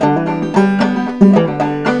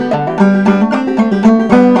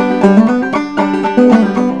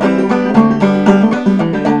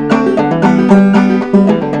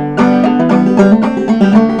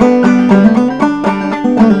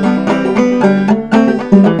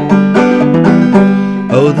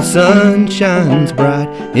sun shines bright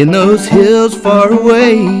in those hills far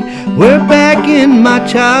away, where back in my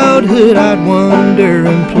childhood I'd wander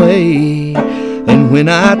and play. And when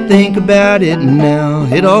I think about it now,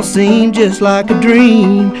 it all seemed just like a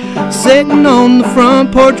dream, sitting on the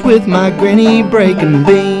front porch with my granny breaking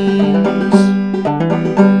beans.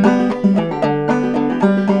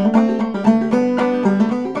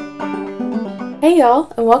 Hey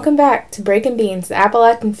y'all, and welcome back to Breaking Beans, the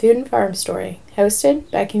Appalachian Food and Farm Story, hosted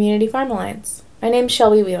by Community Farm Alliance. My name's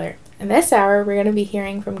Shelby Wheeler, and this hour we're going to be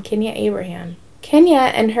hearing from Kenya Abraham. Kenya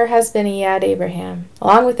and her husband Iyad Abraham,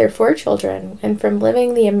 along with their 4 children, went from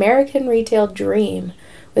living the American retail dream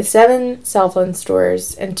with 7 cell phone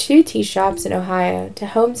stores and 2 tea shops in Ohio to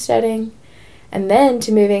homesteading, and then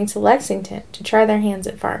to moving to Lexington to try their hands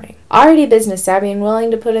at farming. Already business savvy and willing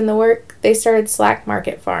to put in the work, they started Slack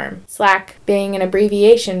Market Farm, Slack being an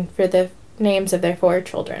abbreviation for the names of their 4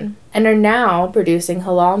 children, and are now producing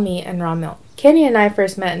halal meat and raw milk. Kenya and I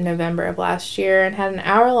first met in November of last year and had an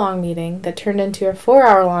hour-long meeting that turned into a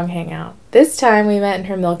 4-hour-long hangout. This time we met in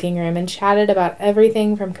her milking room and chatted about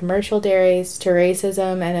everything from commercial dairies to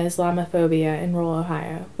racism and Islamophobia in rural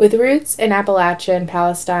Ohio. With roots in Appalachia and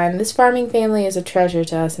Palestine, this farming family is a treasure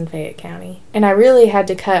to us in Fayette County. And I really had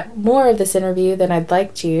to cut more of this interview than I'd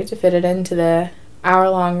like to fit it into the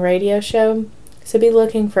hour-long radio show, so be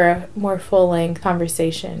looking for a more full-length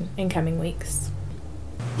conversation in coming weeks.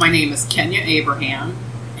 My name is Kenya Abraham,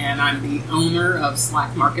 and I'm the owner of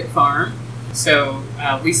Slack Market Farm. So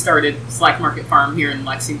we started Slack Market Farm here in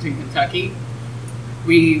Lexington, Kentucky.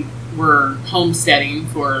 We were homesteading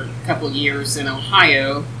for a couple of years in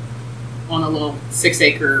Ohio on a little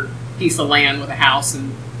 6-acre piece of land with a house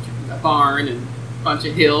and a barn and a bunch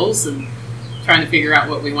of hills, and trying to figure out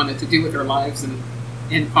what we wanted to do with our lives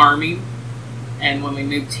in farming. And when we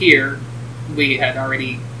moved here, we had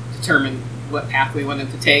already determined what path we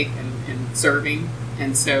wanted to take in serving,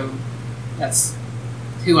 and so that's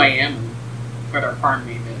who I am and what our farm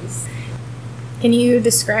name is. Can you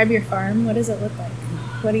describe your farm? What does it look like?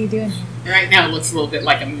 What are you doing? Right now it looks a little bit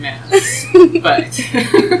like a mess, but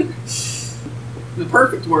the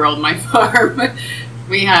perfect world, my farm,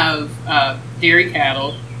 we have dairy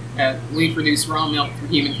cattle that we produce raw milk for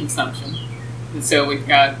human consumption, and so we've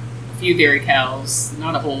got a few dairy cows,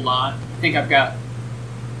 not a whole lot. I think I've got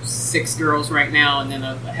 6 girls right now, and then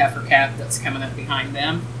a heifer calf that's coming up behind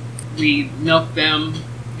them. We milk them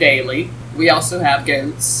daily. We also have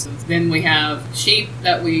goats. Then we have sheep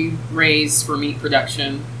that we raise for meat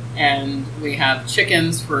production, and we have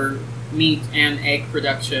chickens for meat and egg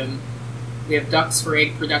production. We have ducks for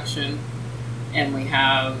egg production, and we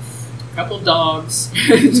have a couple dogs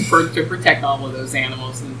to protect all of those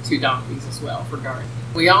animals, and 2 donkeys as well for guard.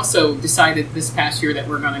 We also decided this past year that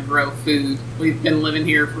we're going to grow food. We've been living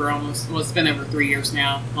here for it's been over 3 years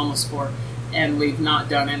now, almost 4, and we've not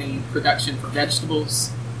done any production for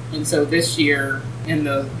vegetables. And so this year, in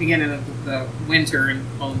the beginning of the winter, in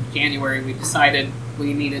January, we decided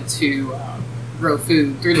we needed to grow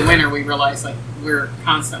food. Through the winter, we realized we're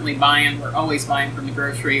constantly buying. We're always buying from the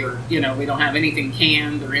grocery, or we don't have anything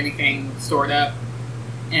canned or anything stored up.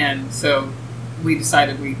 And so we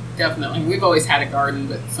decided we've always had a garden,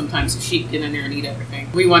 but sometimes the sheep get in there and eat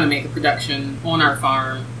everything. We want to make a production on our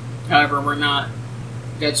farm. However, we're not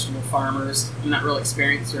vegetable farmers. I'm not really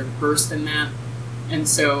experienced or versed in that. And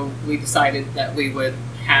so we decided that we would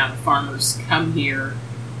have farmers come here,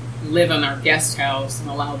 live in our guest house, and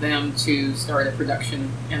allow them to start a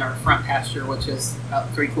production in our front pasture, which is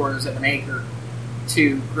about 3/4 of an acre,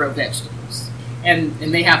 to grow vegetables. And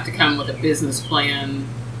they have to come with a business plan,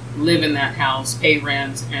 live in that house, pay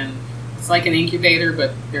rent, and it's like an incubator,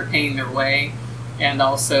 but they're paying their way. And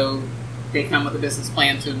also they come with a business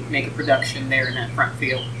plan to make a production there in that front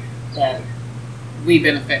field that we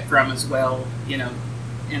benefit from as well, in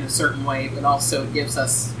a certain way, but also it gives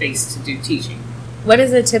us space to do teaching. What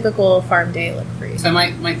does a typical farm day look for you? So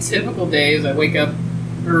my typical day is I wake up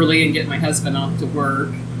early and get my husband off to work,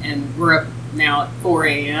 and we're up now at 4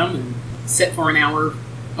 a.m. and sit for an hour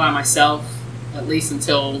by myself, at least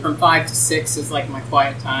until from 5 to 6 is like my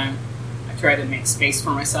quiet time. I try to make space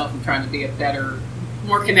for myself. I'm trying to be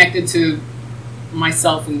more connected to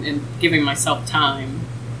myself and giving myself time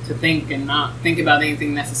to think and not think about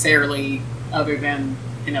anything necessarily other than,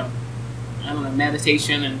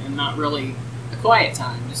 meditation and not really a quiet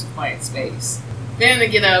time, just a quiet space. Then I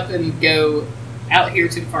get up and go out here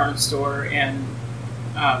to the farm store and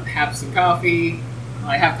have some coffee.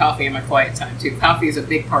 I have coffee in my quiet time too. Coffee is a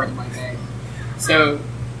big part of my day. So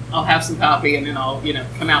I'll have some coffee and then I'll,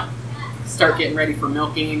 come out, start getting ready for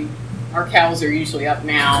milking. Our cows are usually up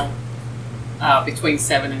now between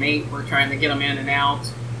 7 and 8. We're trying to get them in and out.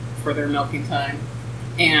 for their milking time,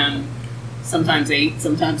 and sometimes 8,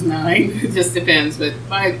 sometimes 9. It just depends. But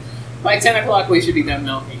by 10 o'clock we should be done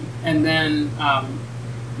milking, and then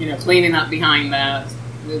cleaning up behind that.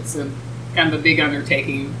 It's a kind of a big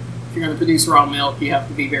undertaking. If you're going to produce raw milk, you have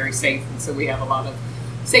to be very safe, and so we have a lot of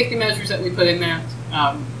safety measures that we put in that.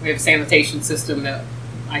 We have a sanitation system that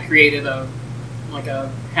I created, a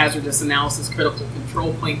hazardous analysis critical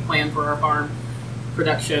control plan for our farm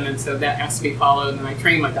production, and so that has to be followed, and I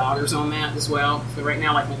train my daughters on that as well. So right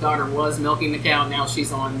now, like, my daughter was milking the cow, now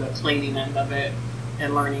she's on the cleaning end of it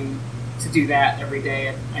and learning to do that every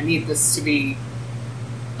day. I need this to be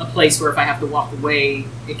a place where if I have to walk away,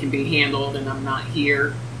 it can be handled and I'm not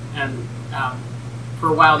here. And for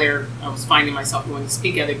a while there, I was finding myself going to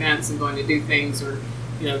speak at events and going to do things, or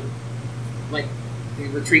like the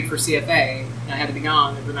retreat for CFA. I had to be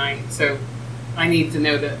gone every night, so I need to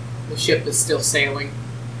know that the ship is still sailing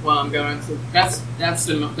while I'm going. So that's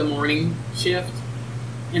the morning shift,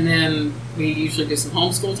 and then we usually do some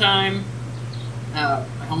homeschool time. I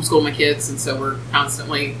homeschool my kids, and so we're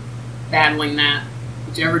constantly battling that,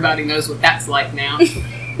 which everybody knows what that's like now.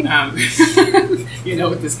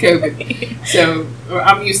 With this COVID. So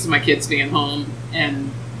I'm used to my kids being home,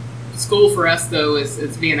 and school for us though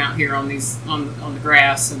is being out here on the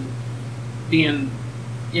grass and being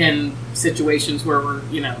in situations where we're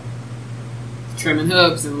trimming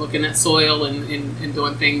hooves and looking at soil and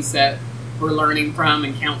doing things that we're learning from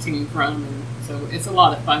and counting from, and so it's a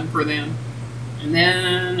lot of fun for them. And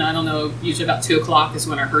then, I don't know, usually about 2 o'clock is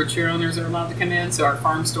when our herd share owners are allowed to come in. So our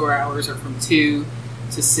farm store hours are from 2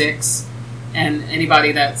 to 6. And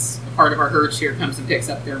anybody that's a part of our herd share comes and picks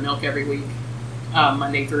up their milk every week,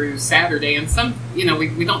 Monday through Saturday. And some,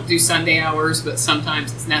 we don't do Sunday hours, but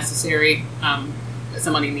sometimes it's necessary that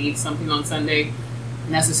somebody needs something on Sunday.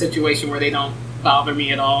 And that's a situation where they don't bother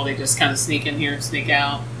me at all. They just kind of sneak in here and sneak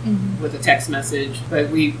out with a text message. But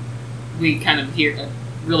we kind of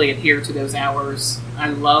really adhere to those hours. I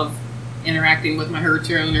love interacting with my herd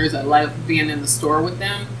share owners. I love being in the store with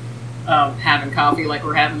them, having coffee like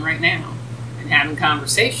we're having right now, and having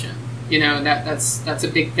conversation. That's a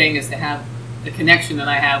big thing, is to have the connection that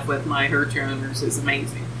I have with my herd share owners is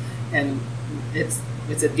amazing, and it's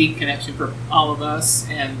a deep connection for all of us.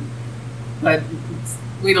 But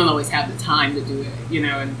we don't always have the time to do it,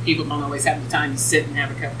 and people don't always have the time to sit and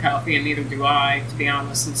have a cup of coffee, and neither do I, to be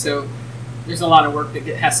honest. And so there's a lot of work that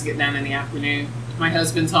has to get done in the afternoon. My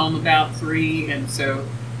husband's home about 3, and so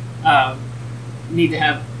need to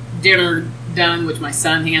have dinner done, which my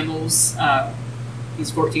son handles. He's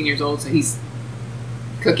 14 years old, so he's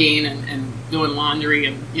cooking and doing laundry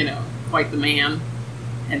and, quite the man,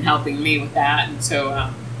 and helping me with that. And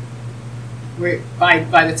so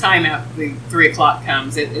by the time the 3 o'clock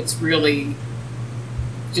comes, it's really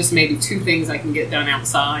just maybe 2 things I can get done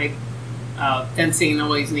outside. Fencing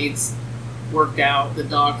always needs worked out. The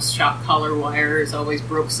dog's shock collar wire is always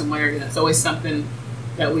broke somewhere. It's always something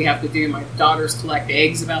that we have to do. My daughters collect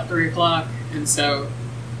eggs about 3 o'clock, and so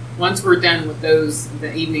once we're done with those,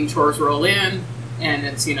 the evening chores roll in, and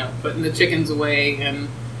it's putting the chickens away and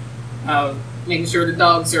making sure the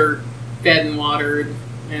dogs are fed and watered,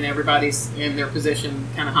 and everybody's in their position,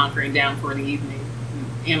 kind of hunkering down for the evening.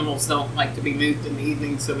 Animals don't like to be moved in the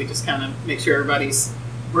evening, so we just kind of make sure everybody's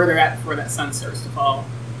where they're at before that sun starts to fall.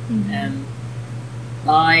 And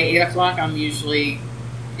by 8 o'clock, I'm usually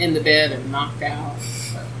in the bed and knocked out.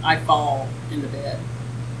 I fall in the bed.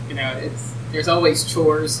 There's always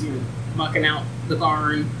chores. You're mucking out the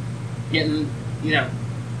barn, getting,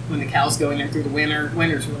 when the cows go in there through the winter.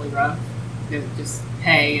 Winter's really rough. Just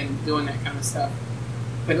hay and doing that kind of stuff.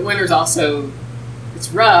 But the winter's also, it's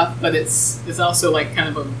rough, but it's also like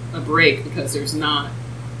kind of a break, because there's not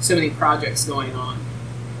so many projects going on.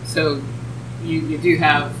 So you do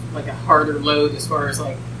have like a harder load as far as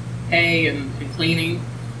like hay and cleaning,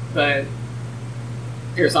 but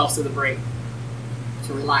there's also the break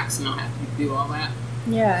to relax and not have to do all that.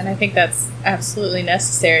 Yeah, and I think that's absolutely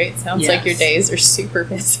necessary. It sounds like your days are super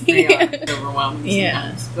busy. They are overwhelming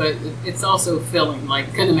sometimes, but it's also filling. Like,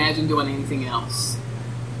 I couldn't imagine doing anything else,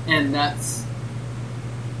 and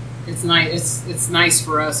it's nice. It's nice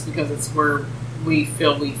for us because it's where we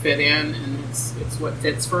feel we fit in, and it's what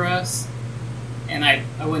fits for us. And I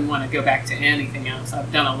wouldn't want to go back to anything else.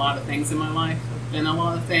 I've done a lot of things in my life. I've been a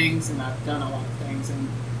lot of things, and I've done a lot of things, and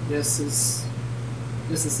this is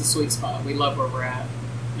the sweet spot. We love where we're at,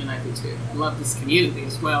 and I do too. I love this community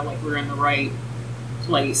as well. Like, we're in the right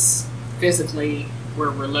place physically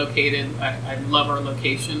where we're located. I love our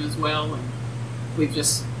location as well, and we've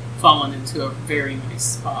just fallen into a very nice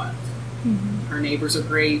spot. Our neighbors are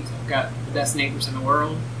great. I've got the best neighbors in the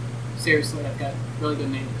world. Seriously, I've got really good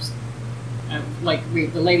neighbors.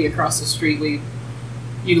 The lady across the street,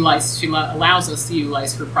 she allows us to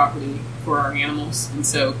utilize her property for our animals, and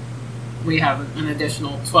so we have an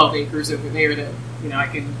additional 12 acres over there that I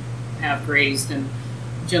can have grazed. And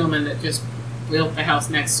a gentleman that just built the house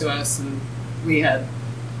next to us, and we had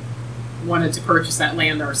wanted to purchase that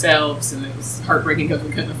land ourselves, and it was heartbreaking because we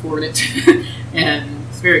couldn't afford it, and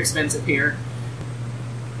it's very expensive here.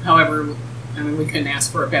 However, we couldn't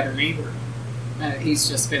ask for a better neighbor. He's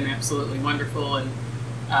just been absolutely wonderful, and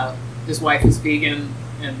his wife is vegan,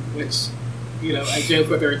 and which, I joke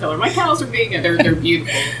with her and tell her, my cows are vegan. They're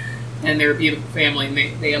beautiful, and they're a beautiful family, and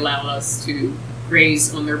they allow us to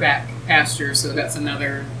graze on their back pasture, so that's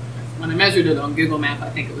another, when I measured it on Google Map, I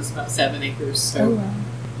think it was about 7 acres, so wow.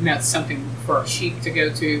 and that's something for our sheep to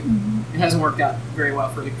go to. It hasn't worked out very well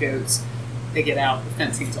for the goats. They get out, the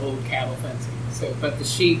fencing's old cattle fencing, but the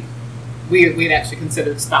sheep, we'd actually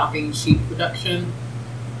considered stopping sheep production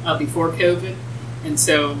before COVID, and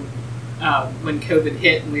so when COVID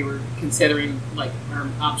hit and we were considering our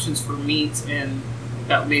options for meat, and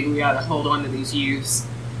thought maybe we ought to hold on to these ewes,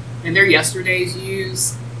 and they're yesterday's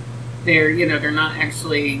ewes. They're not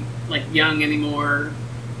actually young anymore,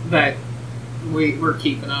 but we're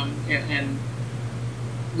keeping them, and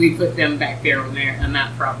we put them back there on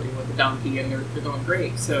that property with the donkey, and they're doing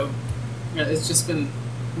great. So it's just been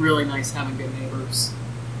really nice having good neighbors.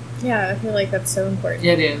 Yeah, I feel like that's so important.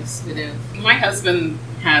 It is. My husband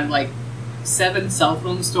had 7 cell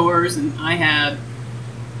phone stores, and I had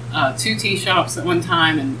 2 tea shops at one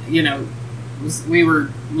time, and we were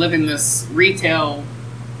living this retail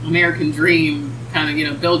American dream, kind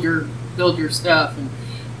of build your stuff. And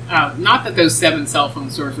not that those 7 cell phone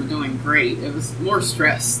stores were doing great. It was more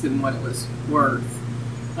stress than what it was worth.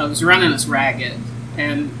 I was running us ragged,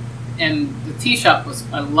 and the tea shop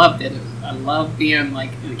I loved it. I loved being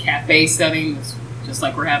in a cafe setting, just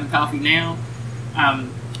like we're having coffee now.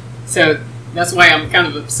 So that's why I'm kind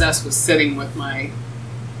of obsessed with sitting with my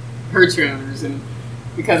herd owners, and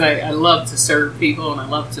because I love to serve people and I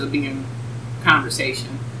love to be in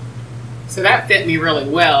conversation. So that fit me really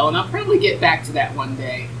well, and I'll probably get back to that one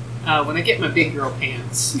day when I get my big girl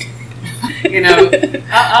pants.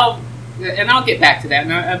 I'll get back to that,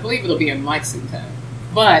 and I believe it'll be in Lexington.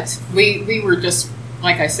 But we were just,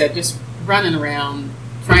 like I said, just running around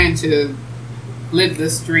trying to live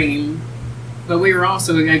this dream. But we were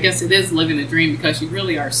also, I guess it is living a dream, because you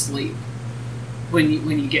really are asleep when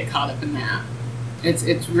you get caught up in that.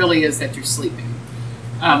 It really is that you're sleeping.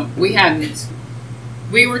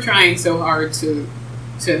 We were trying so hard to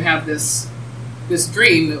have this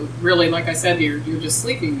dream that really, like I said, you're just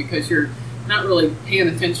sleeping because you're not really paying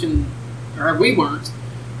attention, or we weren't,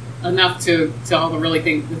 enough to all the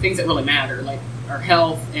things that really matter, like our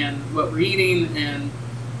health and what we're eating, and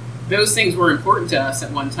those things were important to us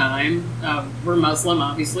at one time. We're Muslim,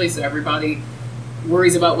 obviously, so everybody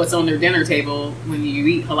worries about what's on their dinner table when you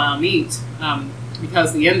eat halal meat,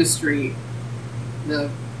 because the industry,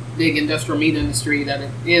 the big industrial meat industry that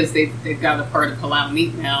it is, they've got a part of halal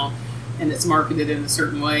meat now, and it's marketed in a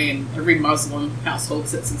certain way, and every Muslim household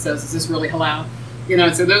sits and says, is this really halal?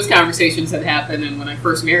 So those conversations had happened, and when I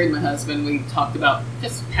first married my husband, we talked about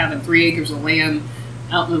just having 3 acres of land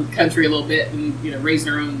out in the country a little bit, and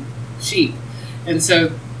raising our own sheep. And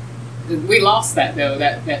so we lost that, though,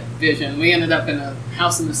 that vision. We ended up in a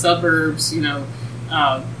house in the suburbs,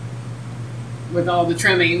 with all the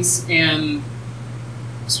trimmings, and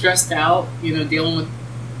stressed out, dealing with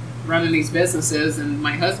running these businesses. And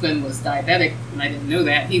my husband was diabetic, and I didn't know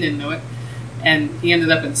that. He didn't know it. And he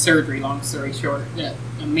ended up in surgery, long story short,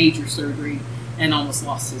 a major surgery, and almost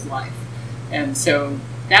lost his life. And so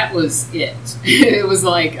that was it. It was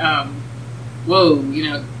like, whoa,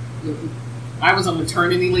 I was on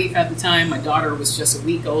maternity leave at the time. My daughter was just a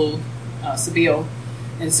week old, Sabille.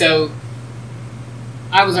 And so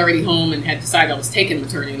I was already home and had decided I was taking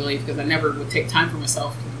maternity leave because I never would take time for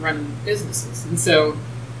myself to run businesses. And so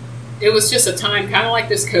it was just a time, kind of like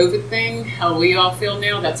this COVID thing, how we all feel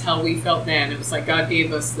now, that's how we felt then. It was like God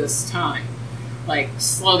gave us this time.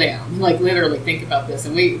 Slow down. Literally think about this.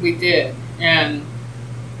 And we did. And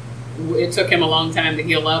it took him a long time to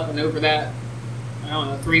heal up. And over that,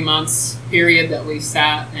 3 months period that we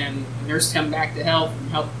sat and nursed him back to health and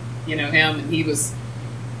helped, him. And he was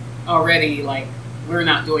already we're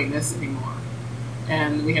not doing this anymore.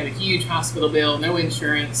 And we had a huge hospital bill, no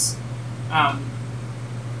insurance.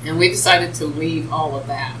 And we decided to leave all of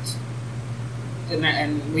that.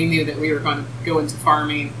 And we knew that we were going to go into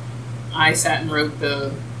farming. I sat and wrote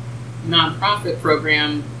the nonprofit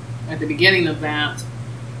program at the beginning of that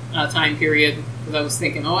time period because I was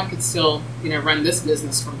thinking, I could still, run this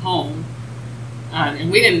business from home.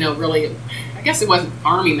 And we didn't know really, I guess it wasn't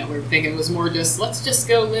farming that we were thinking. It was more just, let's just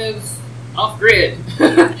go live off grid.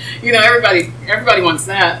 Everybody wants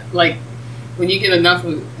that. Like, when you get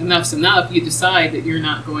enough's enough, you decide that you're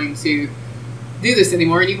not going to do this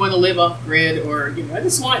anymore and you want to live off grid, or,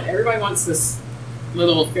 everybody wants this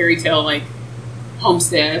little fairy tale like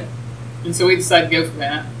homestead. And so we decided to go for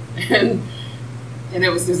that. And it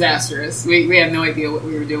was disastrous. We had no idea what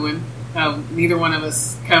we were doing. Neither one of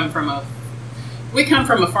us come from a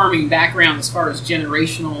farming background as far as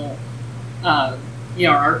generational,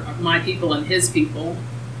 my people and his people,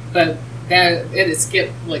 but that it had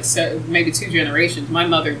skipped maybe 2 generations. My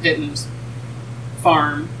mother didn't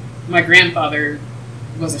farm. My grandfather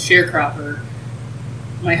was a sharecropper.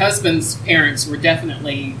 My husband's parents were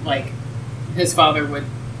definitely his father would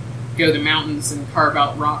go to mountains and carve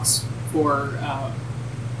out rocks for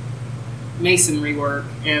masonry work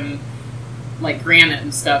and granite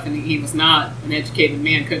and stuff, and he was not an educated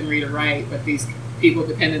man, couldn't read or write, but these people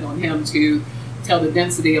depended on him to tell the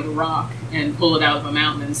density of a rock and pull it out of a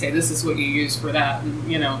mountain and say, this is what you use for that.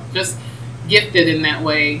 And, just gifted in that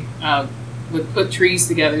way. Would put trees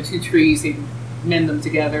together, 2 trees, he'd mend them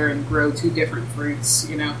together and grow 2 different fruits.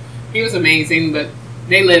 He was amazing, but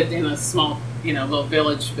they lived in a small, little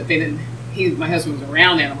village, but they didn't, my husband was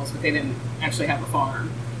around animals, but they didn't actually have a farm.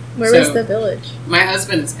 Where was the village? My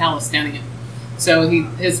husband is Palestinian. So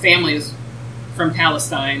his family is from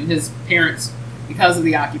Palestine. His parents, because of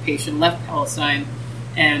the occupation, left Palestine,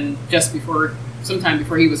 and sometime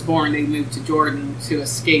before he was born, they moved to Jordan to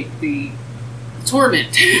escape the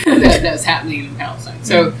torment that's happening in Palestine.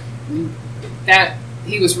 So that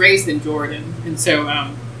he was raised in Jordan, and so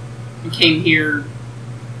he came here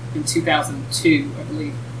in 2002, I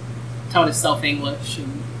believe. Taught himself English,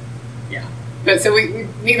 and But so we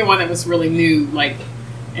neither one of us really knew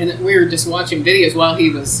and we were just watching videos while he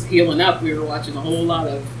was healing up. We were watching a whole lot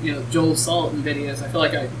of Joel Salatin videos. I feel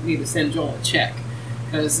like I need to send Joel a check,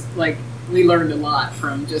 because we learned a lot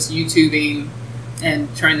from just YouTubing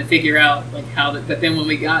and trying to figure out how to. But then when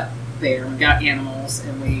we got there, we got animals,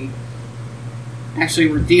 and we actually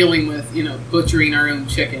were dealing with butchering our own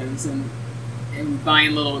chickens and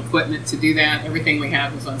buying little equipment to do that. Everything we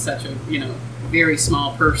had was on such a very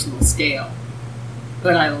small personal scale,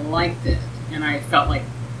 but I liked it, and I felt like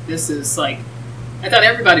this is I thought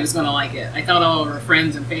everybody was going to like it. I thought all of our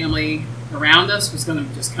friends and family around us was going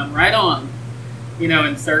to just come right on,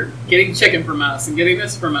 and start getting chicken from us and getting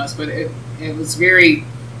this from us. But it was very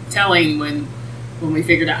telling when we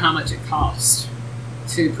figured out how much it cost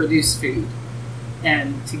to produce food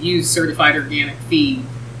and to use certified organic feed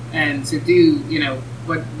and to do,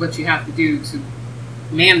 what you have to do to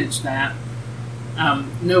manage that.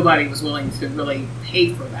 Nobody was willing to really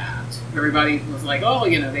pay for that. Everybody was like,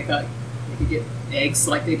 they thought they could get eggs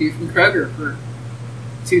like they do from Kroger for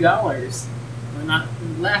 $2 or not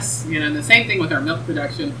less. The same thing with our milk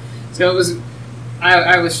production. So it was,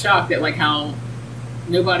 I was shocked at how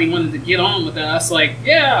nobody wanted to get on with us.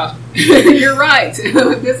 Yeah, you're right.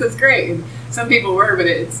 This is great. And some people were, but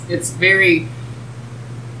it's very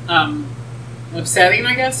upsetting,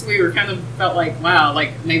 I guess. We were kind of felt wow,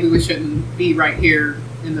 maybe we shouldn't be right here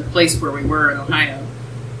in the place where we were in Ohio.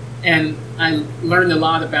 And I learned a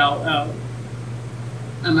lot about,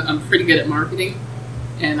 I'm pretty good at marketing,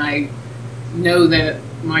 and I know that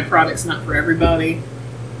my product's not for everybody,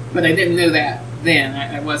 but I didn't know that then.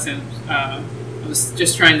 I wasn't, I was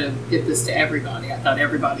just trying to get this to everybody. I thought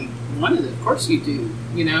everybody wanted it. Of course you do,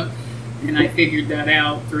 and I figured that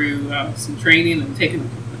out through some training and taking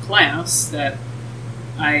a class that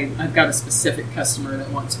I've got a specific customer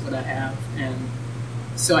that wants what I have, and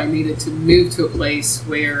so I needed to move to a place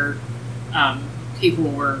where people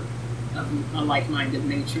were of a like-minded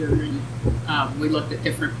nature, and we looked at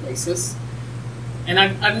different places. And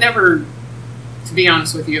I've never, to be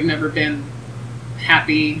honest with you, I've never been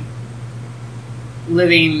happy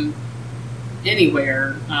living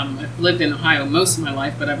anywhere. I've lived in Ohio most of my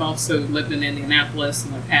life, but I've also lived in Indianapolis,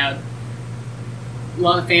 and I've had a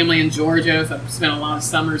lot of family in Georgia. I've spent a lot of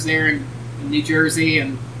summers there in New Jersey,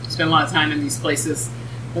 and spent a lot of time in these places.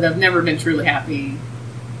 But I've never been truly happy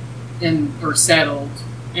or settled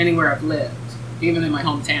anywhere I've lived, even in my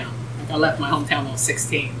hometown. I left my hometown when I was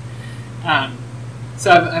 16. So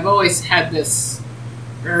I've always had this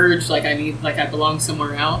urge, I belong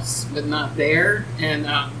somewhere else, but not there, and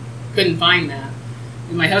couldn't find that.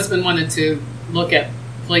 And my husband wanted to look at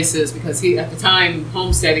places because at the time,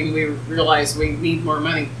 homesteading, we realized we need more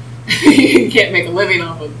money. You can't make a living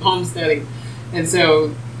off of homesteading. And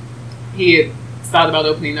so he had thought about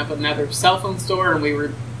opening up another cell phone store, and we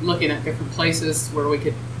were looking at different places where we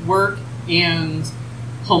could work and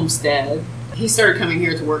homestead. He started coming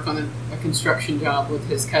here to work on a construction job with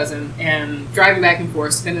his cousin and driving back and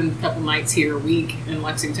forth, spending a couple nights here a week in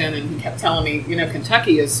Lexington, and he kept telling me,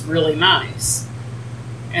 Kentucky is really nice.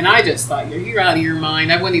 And I just thought, you're out of your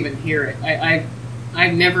mind. I wouldn't even hear it.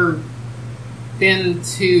 I've never been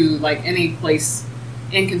to like any place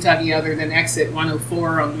in Kentucky other than exit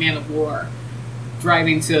 104 on Man of War.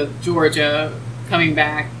 Driving to Georgia, coming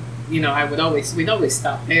back, we'd always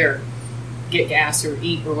stop there, get gas or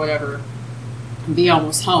eat or whatever, and be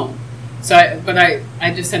almost home. So,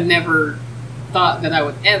 I just had never thought that I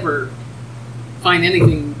would ever find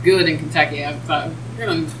anything good in Kentucky. I thought,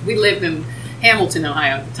 we lived in Hamilton,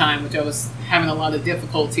 Ohio at the time, which I was having a lot of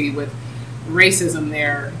difficulty with racism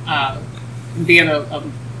there, being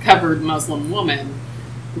a covered Muslim woman,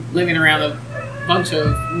 living around a bunch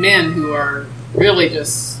of men who are really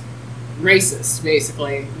just racist,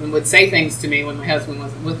 basically, and would say things to me when my husband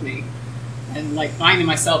wasn't with me, and like finding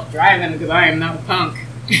myself driving because I am not a punk.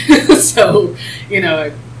 So,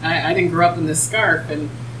 I didn't grow up in this scarf, and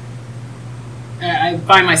I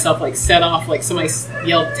find myself like set off, like somebody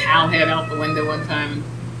yelled "towelhead" out the window one time, and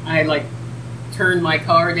I like turned my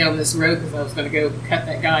car down this road because I was going to go cut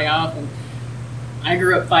that guy off, and I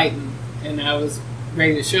grew up fighting, and I was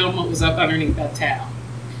ready to show him what was up underneath that towel.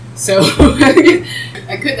 So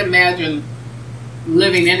I couldn't imagine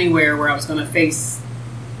living anywhere where I was going to face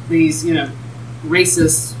these,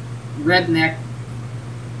 racist, redneck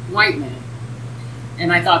white men.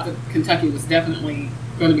 And I thought that Kentucky was definitely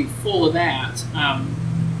going to be full of that. I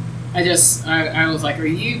was like, are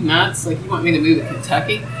you nuts? Like, you want me to move to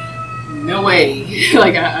Kentucky? No way.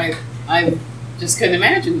 Like, I just couldn't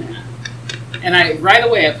imagine that. And right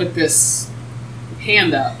away I put this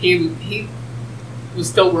hand up. He was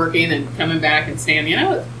still working and coming back and saying,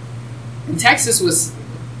 and Texas was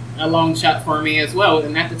a long shot for me as well.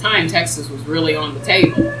 And at the time, Texas was really on the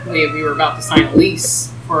table. We were about to sign a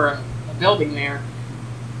lease for a building there.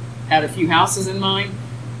 Had a few houses in mind,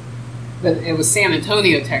 but it was San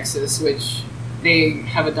Antonio, Texas, which they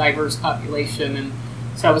have a diverse population, and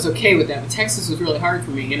so I was okay with that. But Texas was really hard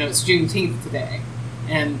for me. It's Juneteenth today,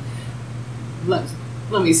 and let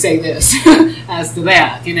me say this as to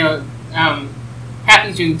that.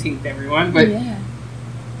 Happy Juneteenth, everyone. But yeah.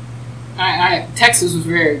 Texas was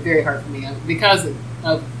very, very hard for me because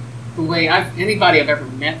of the way anybody I've ever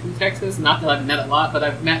met from Texas. Not that I've met a lot, but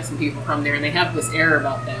I've met some people from there, and they have this air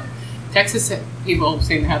about them. Texas people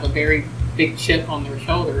seem to have a very big chip on their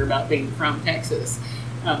shoulder about being from Texas.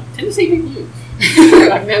 Tennessee people do.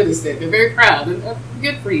 I've noticed it. They're very proud. And,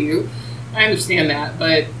 good for you. I understand that,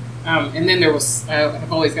 but and then there was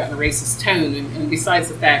I've always gotten a racist tone, and besides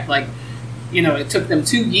the fact, like, it took them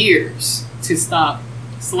 2 years to stop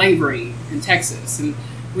slavery in Texas. And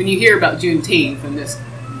when you hear about Juneteenth and this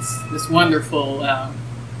wonderful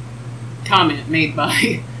comment made by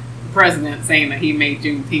the president saying that he made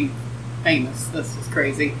Juneteenth famous, that's just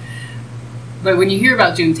crazy. But when you hear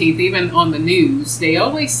about Juneteenth, even on the news, they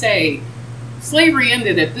always say slavery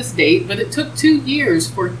ended at this date, but it took 2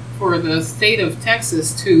 years for the state of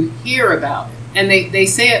Texas to hear about it. And they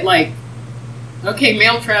say it like, okay,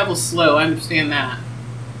 mail travel's slow, I understand that.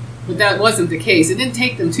 But that wasn't the case. It didn't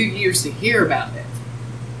take them 2 years to hear about it.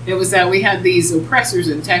 It was that we had these oppressors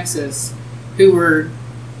in Texas who were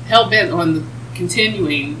hell-bent on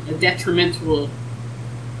continuing a detrimental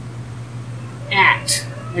act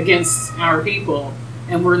against our people,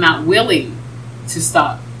 and were not willing to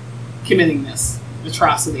stop committing this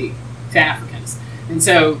atrocity to Africans. And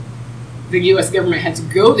so the U.S. government had to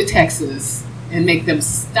go to Texas and make them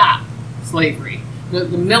stop slavery. The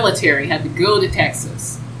military had to go to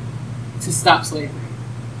Texas to stop slavery.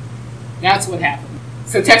 That's what happened.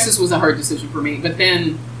 So Texas was a hard decision for me. But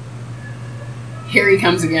then here he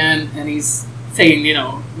comes again, and he's saying,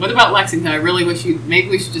 what about Lexington? I really wish maybe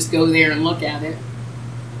we should just go there and look at it.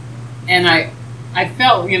 And I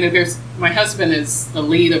felt, my husband is the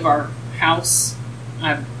lead of our house.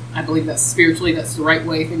 I believe that spiritually that's the right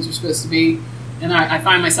way things are supposed to be. And I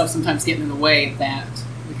find myself sometimes getting in the way of that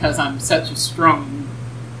because I'm such a strong,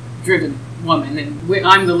 driven woman. And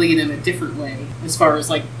I'm the lead in a different way as far as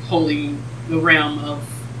like holding the realm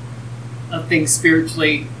of things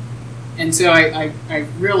spiritually. And so I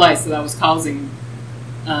realized that I was causing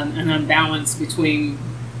an unbalance between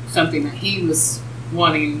something that he was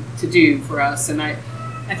wanting to do for us. And I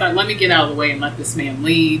thought, let me get out of the way and let this man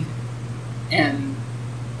lead. And,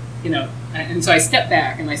 and so I stepped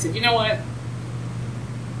back and I said, you know what?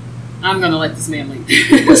 I'm going to let this man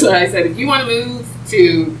lead. So I said, if you want to move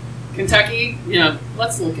to Kentucky,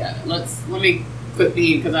 let's look at it. Let me quit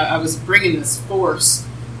being, because I was bringing this force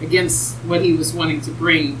against what he was wanting to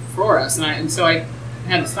bring for us. And so I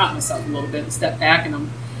had to stop myself a little bit and step back. And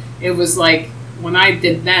it was like when I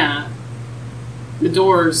did that, the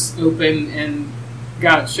doors opened and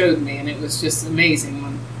God showed me, and it was just amazing.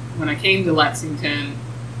 When I came to Lexington,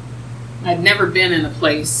 I'd never been in a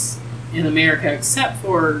place in America except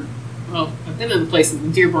for, well, I've been in a place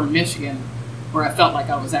in Dearborn, Michigan, where I felt like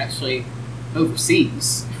I was actually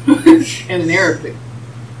overseas in an Arab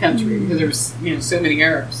country, because there's so many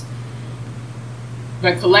Arabs.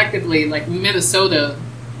 But collectively, like Minnesota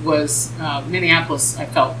was, Minneapolis, I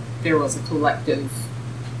felt there was a collective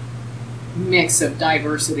mix of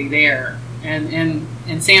diversity there. And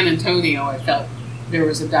in San Antonio, I felt there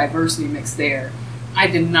was a diversity mix there. I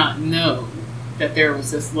did not know that there was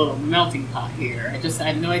this little melting pot here. I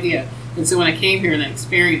had no idea. And so when I came here and I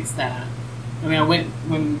experienced that, I mean, I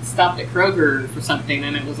when we stopped at Kroger for something,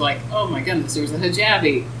 and it was like, oh my goodness, there's a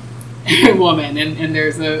hijabi woman, and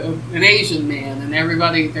there's an Asian man, and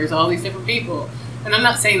everybody, there's all these different people. And I'm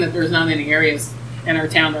not saying that there's not any areas in our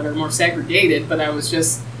town that are more segregated, but I was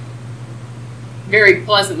just very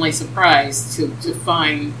pleasantly surprised to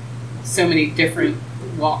find so many different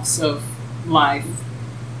walks of life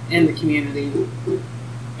in the community.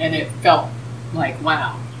 And it felt like,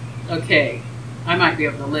 wow, okay, I might be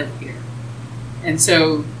able to live here. And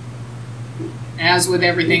so, as with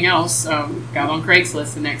everything else, got on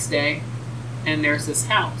Craigslist the next day, and there's this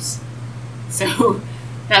house. So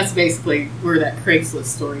that's basically where that Craigslist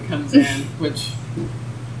story comes in, which...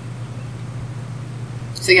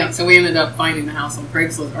 So we ended up finding the house on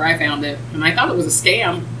Craigslist, or I found it, and I thought it was a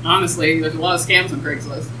scam. Honestly, there's a lot of scams on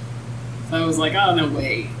Craigslist. So I was like, oh, no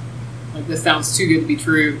way. Like, this sounds too good to be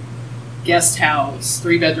true. Guest house,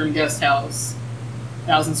 3-bedroom guest house,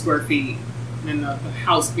 1,000 square feet, and the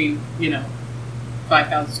house being,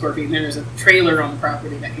 5,000 square feet, and then there's a trailer on the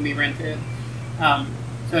property that can be rented. So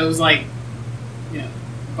it was like,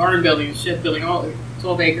 barn building, shed building, all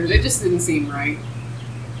 12 acres. It just didn't seem right.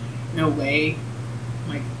 No way.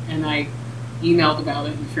 And I emailed about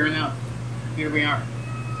it, and sure enough, here we are.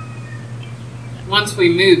 Once we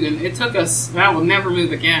moved, and it took us, I will never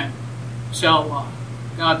move again, inshallah,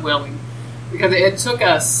 God willing, because it took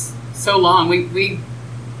us so long.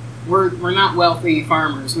 We're not wealthy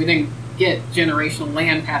farmers. We didn't get generational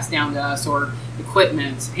land passed down to us, or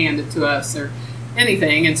equipment handed to us, or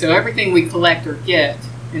anything. And so everything we collect or get,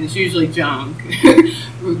 and it's usually junk,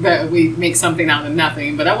 that we make something out of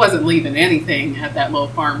nothing. But I wasn't leaving anything at that little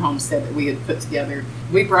farm homestead that we had put together.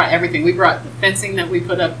 We brought everything. We brought the fencing that we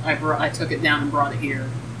put up. I took it down and brought it here.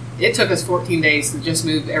 It took us 14 days to just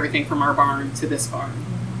move everything from our barn to this farm.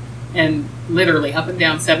 And literally up and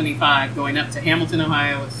down 75, going up to Hamilton,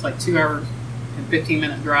 Ohio. It's like 2 hours and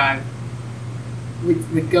 15-minute drive.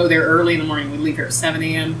 We'd go there early in the morning. We'd leave here at 7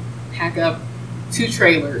 a.m., pack up 2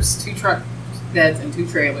 trailers, 2 truck beds and 2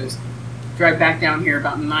 trailers, drive back down here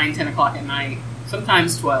about 9, 10 o'clock at night,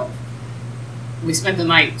 sometimes 12. We spent the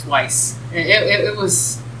night twice. It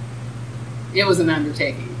was an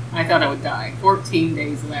undertaking. I thought I would die. 14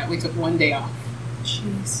 days of that. We took 1 day off.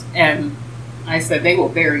 Jeez. And I said, they will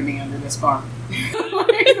bury me under this barn.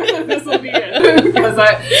 This will be it. Because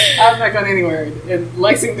I'm not going anywhere. And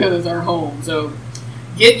Lexington is our home. So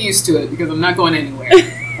get used to it, because I'm not going anywhere.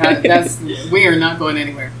 We are not going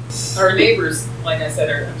anywhere. Our neighbors, like I said,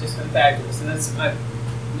 have just been fabulous, and I've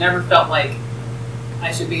never felt like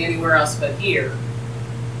I should be anywhere else but here.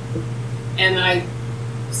 And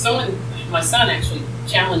my son actually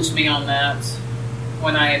challenged me on that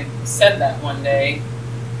when I had said that one day,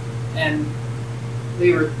 and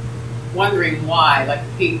we were wondering why. Like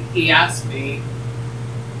he asked me,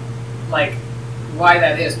 like, why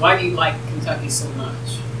that is. Why do you like Kentucky so much?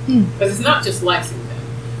 Because it's not just Lexington.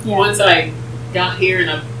 Yeah. Once I got here and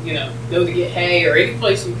I, go to get hay, or any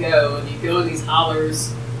place you go, and you go in these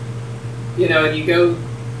hollers, and you go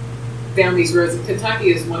down these roads. And Kentucky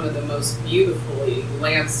is one of the most beautifully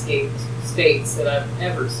landscaped states that I've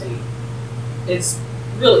ever seen. It's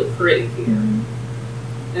really pretty here.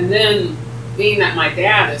 Mm-hmm. And then, being that my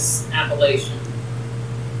dad is Appalachian,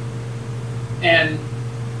 and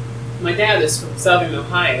my dad is from southern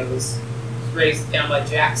Ohio, was raised down by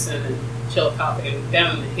Jackson and Chillicothe, and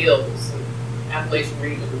down in the hills, the Appalachian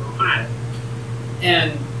region of Ohio.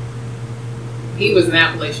 And he was an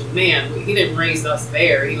Appalachian man. He didn't raise us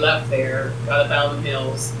there. He left there, got up out of the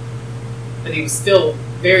hills, but he was still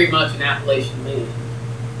very much an Appalachian man.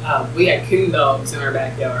 We had coon dogs in our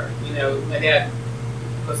backyard. My dad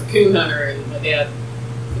was a coon hunter, and my dad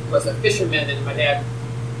was a fisherman, and my dad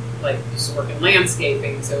used to work in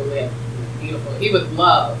landscaping, so we had beautiful. He would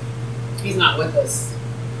love. He's not with us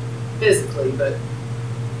physically, but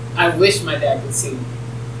I wish my dad could see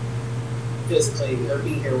physically or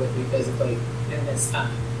be here with me physically in this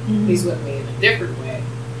time. Mm-hmm. He's with me in a different way.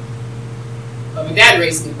 But my dad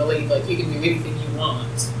raised me to believe, like, you can do anything you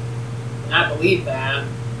want. And I believe that.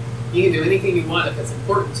 You can do anything you want if it's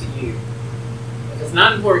important to you. If it's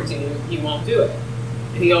not important to you, you won't do it.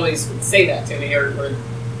 And he always would say that to me, or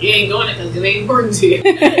you ain't doing it because it ain't important to you.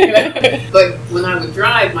 But when I would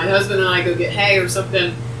drive, my husband and I go get hay or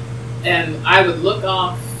something, and I would look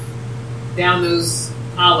off down those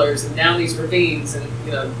hollers and down these ravines, and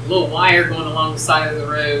little wire going along the side of the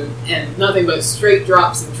road, and nothing but straight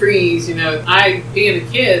drops and trees. I, being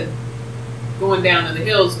a kid, going down in the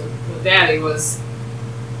hills with Daddy was,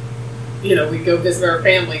 we'd go visit our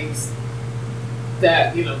families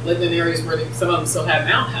that lived in areas where some of them still had an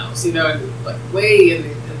outhouse, and like way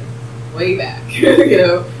way back,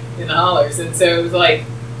 in the hollers. And so it was like,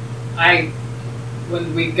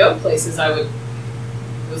 when we'd go places, it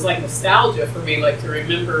was like nostalgia for me, like to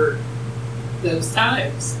remember those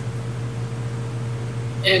times.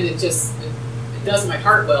 And it does my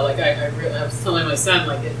heart well. Like I was telling my son,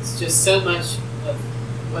 like, it's just so much of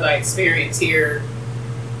what I experience here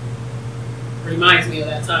reminds me of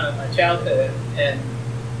that time of my childhood and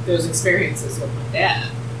those experiences with my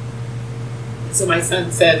dad. And so my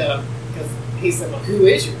son said, because he said, well, who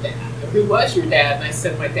is your dad? Or who was your dad? And I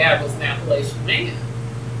said, my dad was an Appalachian man.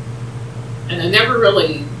 And I never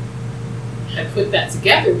really had put that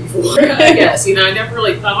together before, I guess. I never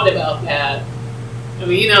really thought about that. I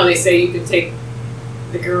mean, they say you can take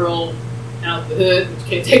the girl out the hood, but you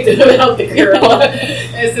can't take the hood out the girl.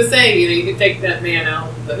 It's the same, you can take that man out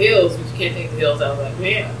of the hills, but you can't take the hills out of that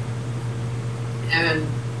man. And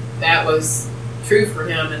that was true for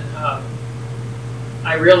him, and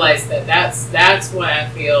I realized that that's why I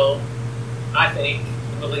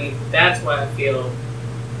believe that's why I feel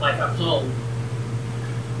like I'm home,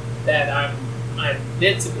 that I'm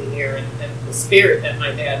meant to be here, and the spirit that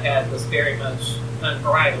my dad had was very much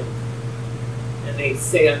unbridled. And they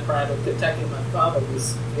say unbridled. Kentucky, my father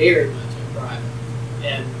was very much unbridled,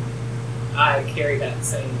 and I carry that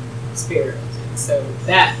same spirit. And so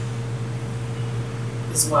that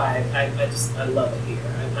is why I love it here.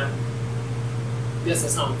 This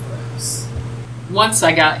is home for us. Once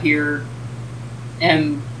I got here,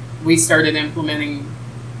 and we started implementing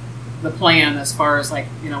the plan as far as, like,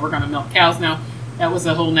 we're going to milk cows now. That was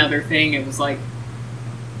a whole nother thing. It was like,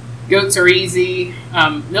 goats are easy.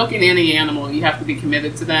 Milking any animal, you have to be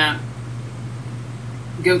committed to that.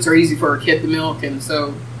 Goats are easy for a kid to milk, and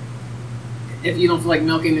so if you don't feel like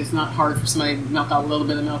milking, it's not hard for somebody to milk out a little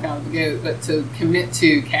bit of milk out of the goat. But to commit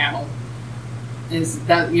to cattle is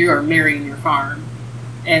that you are marrying your farm.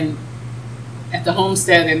 And at the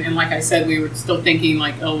homestead, and like I said, we were still thinking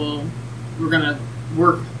like, oh, well, we're going to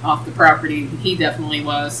work off the property. He definitely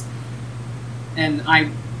was. And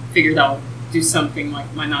I figured I'll do something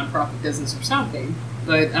like my nonprofit business or something.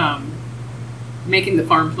 But making the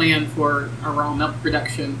farm plan for our raw milk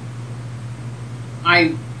production,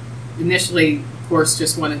 I initially, of course,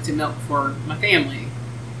 just wanted to milk for my family.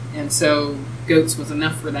 And so goats was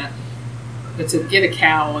enough for that. But to get a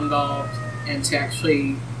cow involved and to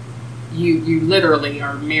actually, you literally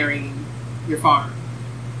are marrying your farm.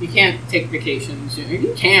 You can't take vacations.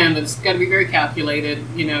 You can, but it's got to be very calculated,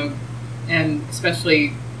 and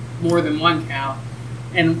especially more than one cow.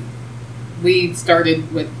 And we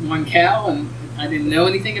started with one cow, and I didn't know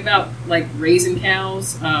anything about like raising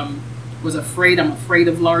cows. I'm afraid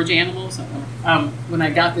of large animals. When I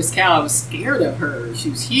got this cow, I was scared of her. She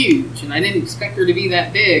was huge, and I didn't expect her to be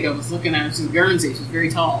that big. I was looking at her, she's a Guernsey, she's very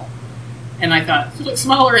tall. And I thought, she looks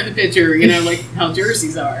smaller in the picture, like how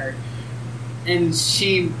Jerseys are. And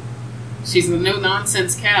she's a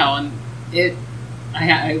no-nonsense cow, and it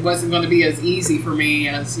wasn't going to be as easy for me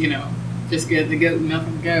as, just getting the goat and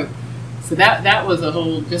milking the goat. So that was a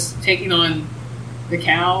whole, just taking on the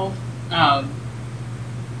cow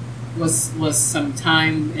was some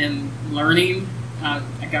time in learning. I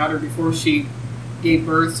got her before she gave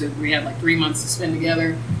birth, so we had like 3 months to spend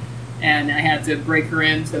together, and I had to break her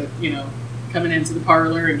into, coming into the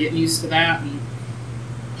parlor and getting used to that and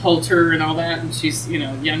halter and all that, and she's,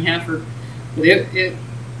 young heifer. But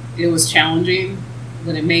it was challenging,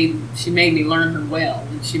 but she made me learn her well,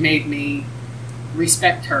 and she made me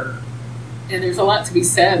respect her. And there's a lot to be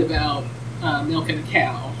said about milking a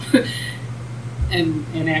cow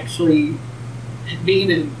and actually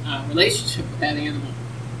being in a relationship with that animal.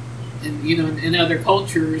 And, in other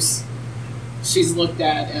cultures, she's looked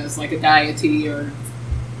at as like a deity or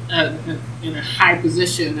in a high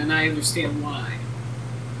position, and I understand why.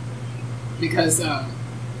 Because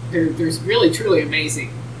there's really, truly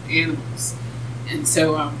amazing animals. And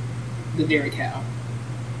so the dairy cow.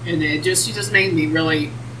 And she just made me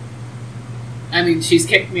really. I mean, she's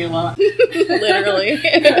kicked me a lot. Literally.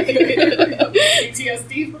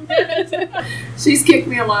 PTSD from that. She's kicked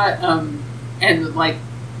me a lot, and like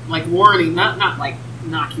warning, not like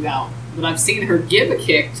knock you out, but I've seen her give a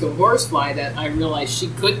kick to a horsefly that I realized she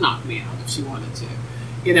could knock me out if she wanted to,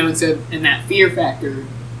 and so and that fear factor.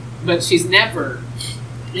 But she's never,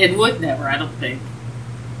 and would never, I don't think.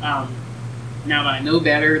 Now that I know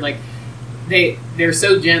better, like they're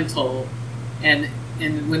so gentle, and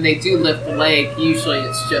when they do lift the leg, usually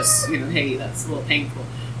it's just, hey, that's a little painful.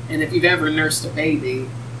 And if you've ever nursed a baby,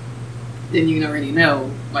 then you already know,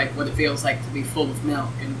 like, what it feels like to be full of milk.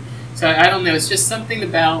 And so I don't know, it's just something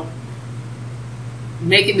about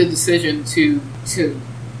making the decision to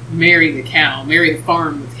marry the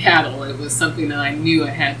farm with cattle. It was something that I knew I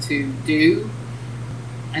had to do.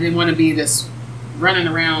 I didn't want to be this running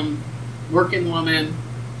around working woman.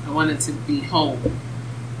 I wanted to be home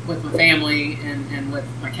with my family and with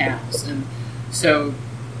my cows. And so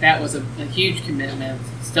that was a huge commitment.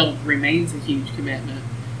 Still remains a huge commitment.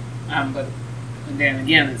 But then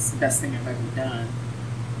again, it's the best thing I've ever done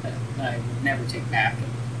that I would never take back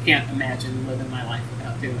and can't imagine living my life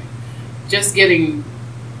without doing. Just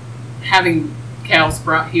having cows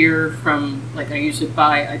brought here from, like, I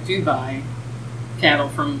do buy cattle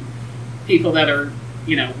from people that are,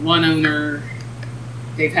 one owner,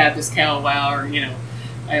 they've had this cow a while, or,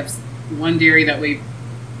 I have one dairy that we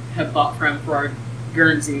have bought from for our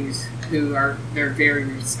Guernseys, they're very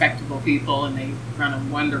respectable people, and they run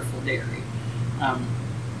a wonderful dairy.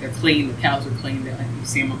 They're clean, the cows are clean, you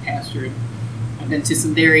see them on pasture. I've been to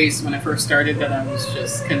some dairies when I first started that I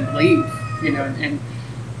couldn't believe, and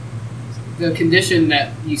the condition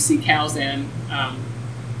that you see cows in,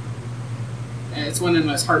 it's one of the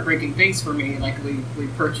most heartbreaking things for me. Like, we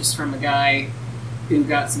purchased from a guy who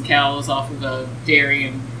got some cows off of a dairy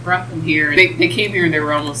and brought them here. They came here and they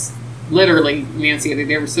were almost literally, Nancy,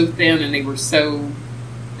 they were so thin and they were so...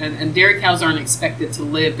 And dairy cows aren't expected to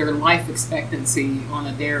live, their life expectancy on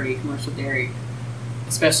a dairy, commercial dairy,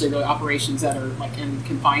 especially the operations that are like in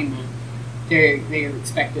confinement, they are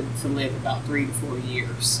expected to live about 3 to 4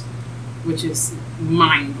 years, which is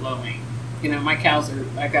mind-blowing. My cows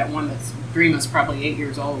I got one that's Dreama's probably 8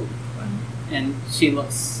 years old, and she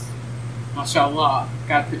looks, mashallah,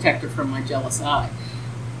 God protect her from my jealous eye.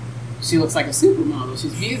 She looks like a supermodel.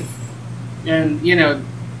 She's beautiful. And,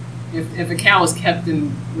 if a cow is kept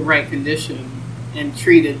in the right condition and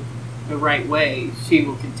treated the right way, she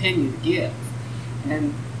will continue to give.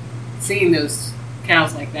 And seeing those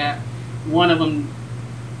cows like that, one of them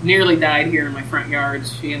nearly died here in my front yard.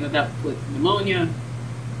 She ended up with pneumonia.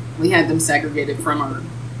 We had them segregated from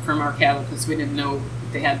our cattle because we didn't know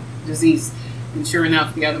if they had disease. And sure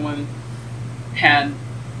enough, the other one had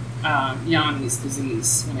Yanni's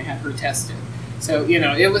disease when they had her tested. So,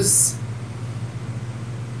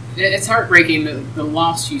 it's heartbreaking, the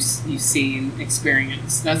loss you see and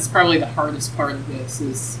experience. That's probably the hardest part of this,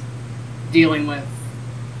 is dealing with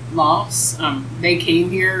loss. They came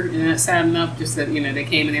here, and it's sad enough just that, they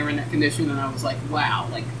came and they were in that condition, and I was like, wow,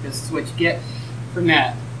 like, this is what you get from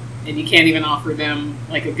that. And you can't even offer them,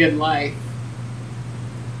 like, a good life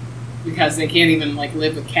because they can't even, like,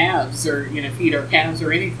 live with calves or, feed our calves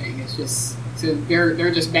or anything. It's just, so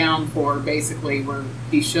they're just bound for basically where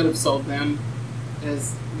he should have sold them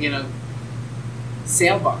as,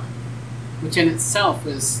 sale barn, which in itself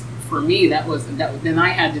is, for me, then I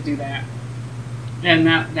had to do that. And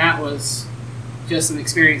that was just an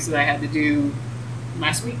experience that I had to do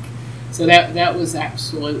last week. So that was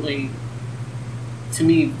absolutely, to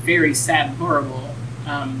me, very sad and horrible.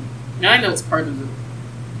 Now I know it's part of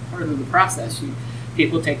the process.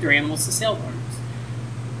 People take their animals to sale barns,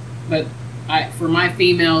 but for my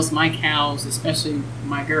females, my cows, especially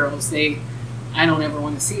my girls, I don't ever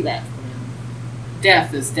want to see that for them.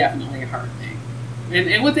 Death is definitely a hard thing,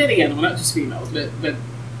 and with any animal, not just females, but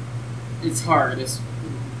it's hard. It's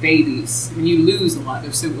babies. When you lose a lot,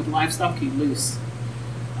 with livestock, you lose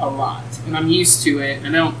a lot, and I'm used to it,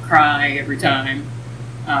 and I don't cry every time.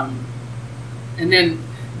 And then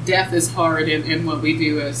death is hard, and what we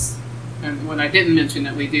do is, and what I didn't mention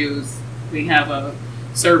that we do is we have a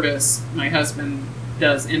service. My husband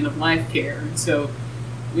does end-of-life care, so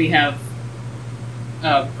we have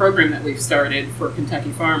a program that we've started for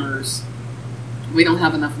Kentucky farmers. We don't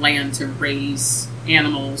have enough land to raise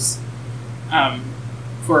animals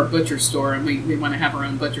for a butcher store, and we want to have our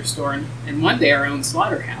own butcher store and one day our own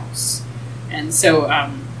slaughterhouse. And so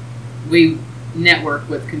we network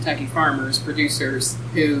with Kentucky farmers, producers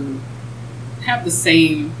who have the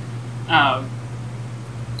same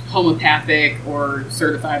homeopathic or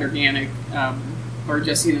certified organic or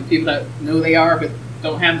just, people that know they are but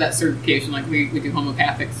don't have that certification. Like we do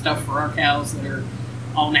homeopathic stuff for our cows that are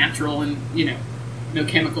all natural and, no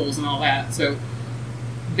chemicals and all that. So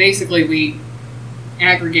basically we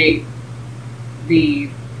aggregate the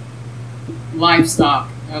livestock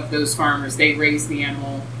of those farmers. They raise the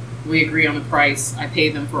animal. We agree on the price. I pay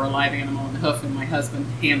them for a live animal in the hoof, and my husband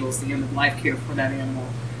handles the end of life care for that animal,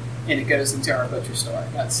 and it goes into our butcher store.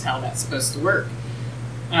 That's how that's supposed to work.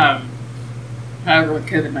 However, with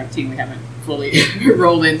COVID-19, we haven't fully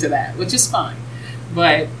rolled into that, which is fine.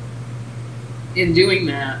 But in doing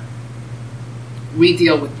that, we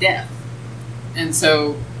deal with death. And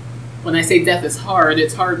so when I say death is hard,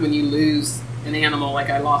 it's hard when you lose an animal. Like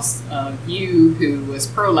I lost Ewe, who was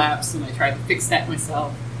prolapsed, and I tried to fix that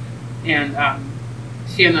myself. And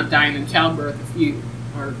she ended up dying in childbirth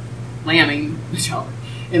lambing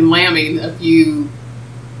a few,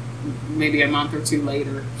 maybe a month or two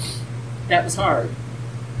later. That was hard.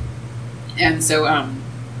 And so,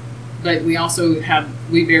 but we also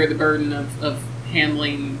we bear the burden of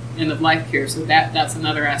handling end of life care. So that's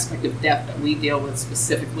another aspect of death that we deal with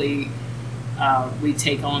specifically. We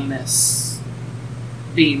take on this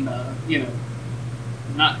being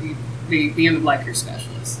not the end of life care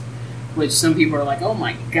specialist, which some people are like, oh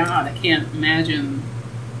my God, I can't imagine.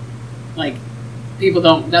 Like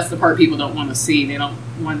that's the part people don't want to see. They don't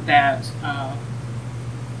want that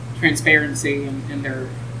transparency in their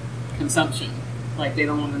consumption. Like they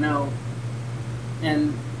don't want to know.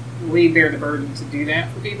 And we bear the burden to do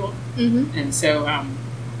that for people. Mm-hmm. And so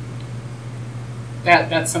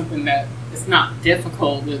that's something that it's not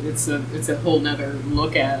difficult. It's a whole nother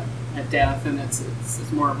look at death, and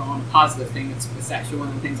it's more of a positive thing. It's actually one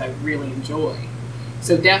of the things I really enjoy.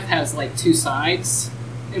 So death has like two sides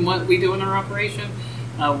in what we do in our operation.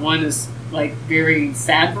 One is like very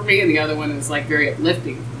sad for me, and the other one is like very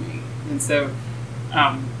uplifting for me. And so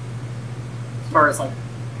as far as like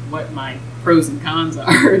what my pros and cons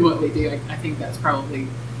are and what we do, I think that's probably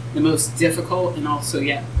the most difficult and also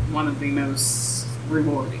yet one of the most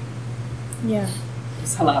rewarding. Yeah.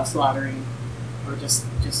 Just halal slaughtering, or just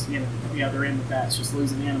the other end of that is just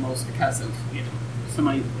losing animals because of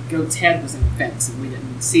somebody, the goat's head was in a fence and we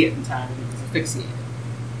didn't see it in time and it was asphyxiated.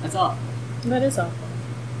 That's awful. That is awful.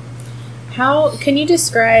 How can you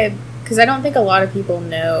describe, because I don't think a lot of people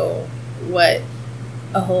know what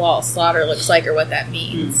a halal slaughter looks like or what that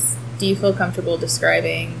means. Do you feel comfortable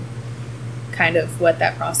describing kind of what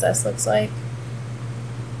that process looks like?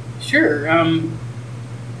 Sure. And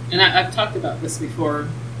I've talked about this before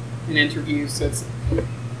in interviews. So it's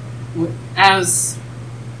as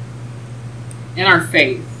in our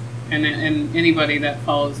faith, and anybody that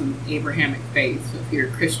follows an Abrahamic faith, so if you're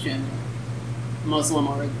a Christian, Muslim,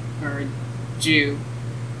 or a Jew,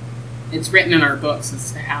 it's written in our books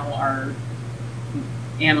as to how our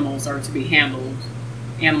animals are to be handled,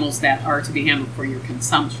 animals that are to be handled for your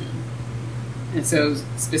consumption. And so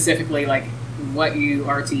specifically like what you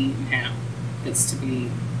are to eat and how it's to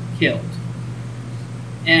be killed.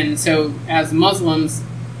 And so as Muslims,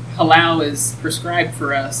 halal is prescribed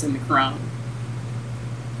for us in the Quran.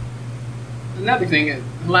 Another thing,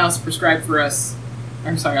 halal is prescribed for us,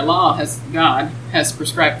 God has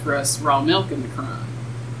prescribed for us raw milk in the Quran.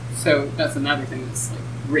 So that's another thing that's like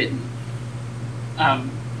written.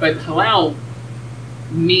 But halal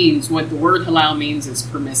means, what the word halal means is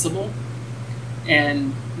permissible.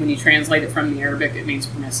 And when you translate it from the Arabic, it means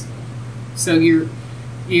permissible. So you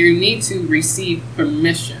need to receive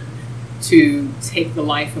permission to take the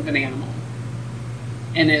life of an animal.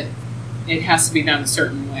 And it has to be done a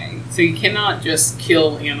certain way. So you cannot just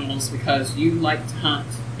kill animals because you like to hunt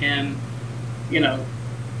and,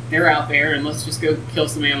 they're out there and let's just go kill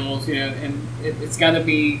some animals, and it's got to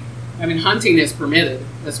be, hunting is permitted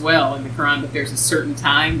as well in the Quran, but there's a certain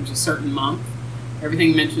time, there's a certain month.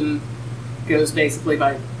 Everything mentioned goes basically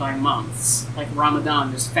by months. Like Ramadan,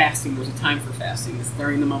 there's fasting, there's a time for fasting. It's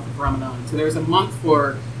during the month of Ramadan. So there's a month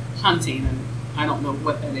for hunting, and I don't know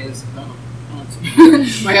what that is.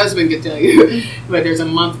 My husband could tell you. But there's a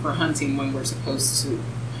month for hunting when we're supposed to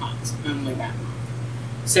hunt, only that month.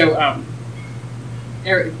 So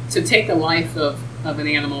to take the life of an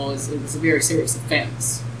animal is a very serious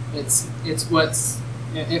offense. It's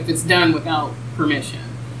if it's done without permission,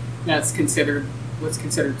 that's what's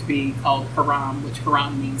considered to be called haram, which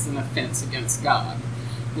haram means an offense against God.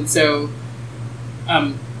 And so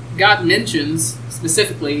God mentions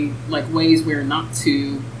specifically like ways we're not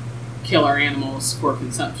to kill our animals for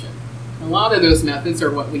consumption. A lot of those methods are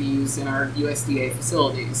what we use in our USDA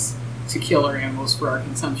facilities to kill our animals for our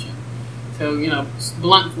consumption. So,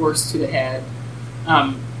 blunt force to the head,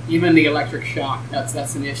 even the electric shock,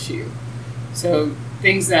 that's an issue. So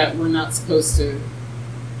things that we're not supposed to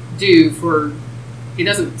do for, he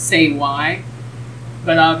doesn't say why,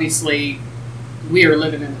 but obviously we are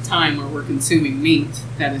living in a time where we're consuming meat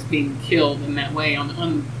that is being killed in that way on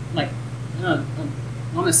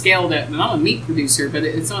a scale that, and I'm a meat producer, but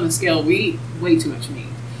it's on a scale we eat way too much meat.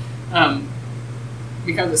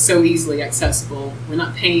 Because it's so easily accessible, we're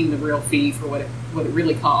not paying the real fee for what it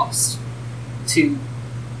really costs to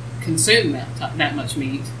consume that much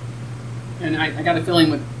meat. And I got a feeling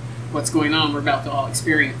with what's going on, we're about to all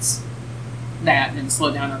experience that and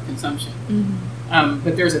slow down our consumption. Mm-hmm.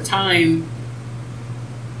 But there's a time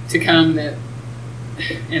to come that,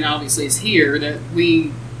 and obviously it's here, that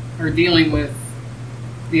we are dealing with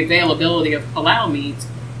the availability of halal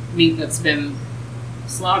meat that's been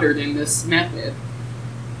slaughtered in this method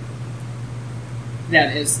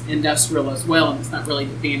that is industrial as well, and it's not really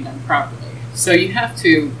being done properly. So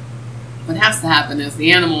what has to happen is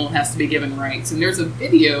the animal has to be given rights. And there's a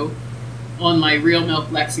video on my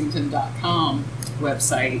realmilklexington.com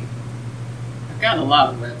website. I've got a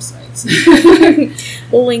lot of websites.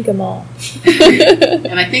 We'll link them all.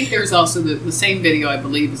 And I think there's also the same video, I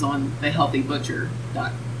believe, is on the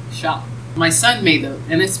healthybutcher.shop. My son made it,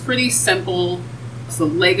 and it's pretty simple. It's a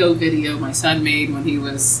Lego video my son made when he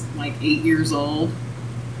was like 8 years old.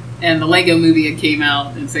 And the Lego movie had came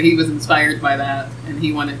out, and so he was inspired by that, and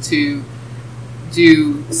he wanted to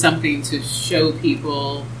do something to show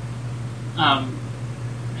people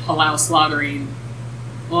halal slaughtering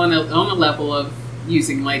on a level of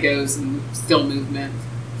using Legos and still movement.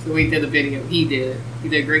 So we did a video. He did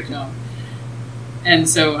a great job. And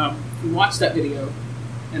so we watched that video,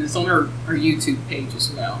 and it's on our YouTube page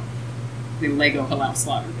as well, the Lego halal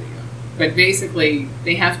slaughter video. But basically,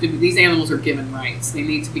 these animals are given rights. They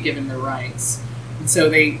need to be given their rights. And so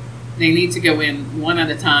they need to go in one at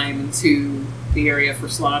a time into the area for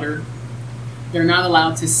slaughter. They're not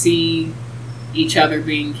allowed to see each other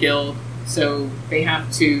being killed, so they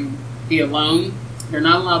have to be alone. They're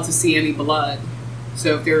not allowed to see any blood.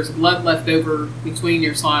 So if there's blood left over between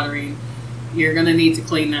your slaughtering, you're going to need to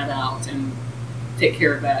clean that out and take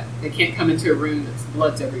care of that. They can't come into a room that's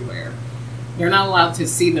blood's everywhere. They're not allowed to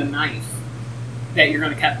see the knife that you're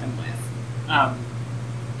going to cut them with.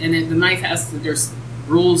 And the knife there's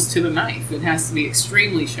rules to the knife. It has to be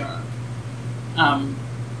extremely sharp.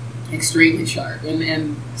 Extremely sharp.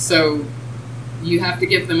 And so you have to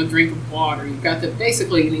give them a drink of water. You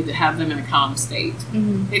need to have them in a calm state.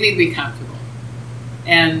 Mm-hmm. They need to be comfortable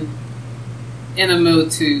and in a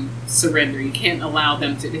mode to surrender. You can't allow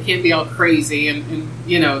them they can't be all crazy and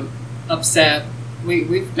upset.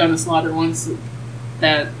 We've done a slaughter once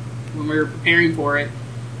that when we were preparing for it,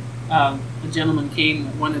 a gentleman came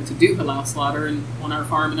that wanted to do halal slaughter on our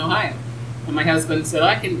farm in Ohio. And my husband said,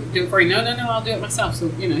 I can do it for you. No, I'll do it myself. So,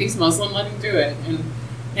 he's Muslim, let him do it. And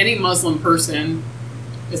any Muslim person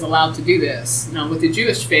is allowed to do this. Now, with the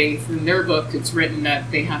Jewish faith, in their book, it's written that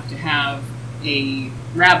they have to have a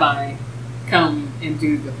rabbi come and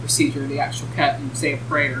do the procedure, the actual cut, and say a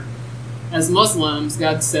prayer. As Muslims,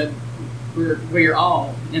 God said, we're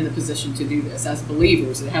all in the position to do this. As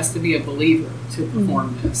believers, it has to be a believer to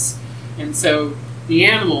perform this. And so the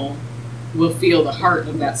animal will feel the heart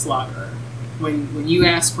of that slaughterer. When you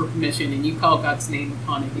ask for permission and you call God's name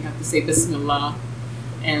upon it, you have to say Bismillah,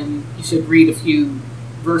 and you should read a few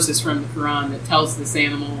verses from the Quran that tells this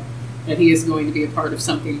animal that he is going to be a part of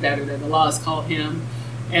something better, that Allah has called him.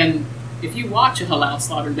 And if you watch a halal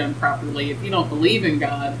slaughter done properly, if you don't believe in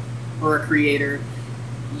God or a creator,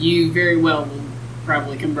 you very well will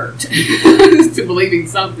probably convert to believing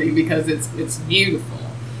something, because it's beautiful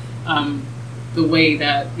the way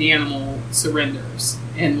that the animal surrenders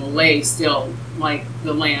and will lay still like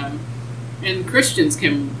the lamb. And Christians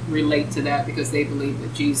can relate to that because they believe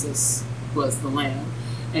that Jesus was the lamb.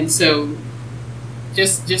 And so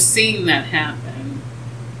just seeing that happen,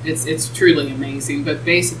 it's truly amazing. But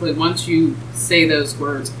basically, once you say those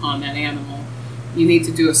words upon that animal, you need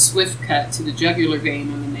to do a swift cut to the jugular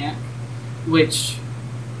vein on the neck, which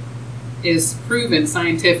is proven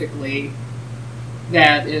scientifically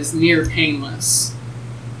that is near painless.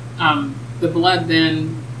 The blood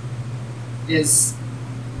then is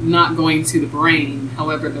not going to the brain.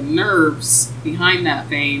 However, the nerves behind that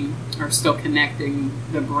vein are still connecting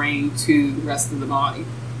the brain to the rest of the body.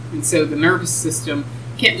 And so the nervous system,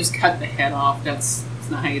 you can't just cut the head off. That's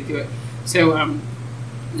not how you do it. So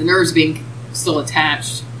the nerves being still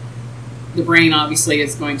attached, the brain obviously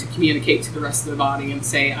is going to communicate to the rest of the body and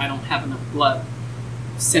say, I don't have enough blood.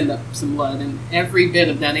 Send up some blood. And every bit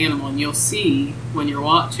of that animal, and you'll see when you're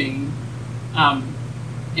watching,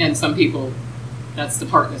 and some people that's the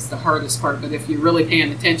part that's the hardest part. But if you're really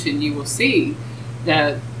paying attention, you will see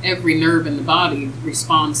that every nerve in the body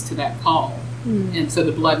responds to that call. And so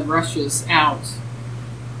the blood rushes out.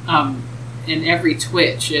 And every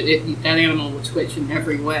twitch, that animal will twitch in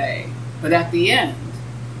every way. But at the end,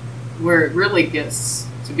 where it really gets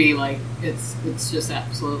to be like, it's just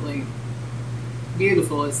absolutely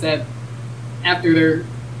beautiful, is that after they're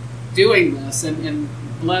doing this and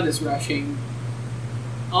blood is rushing,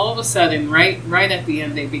 all of a sudden, right at the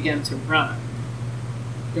end, they begin to run.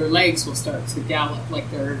 Their legs will start to gallop like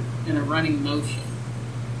they're in a running motion.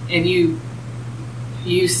 And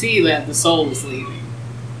you see that the soul is leaving.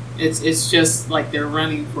 It's just like they're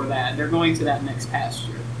running for that. They're going to that next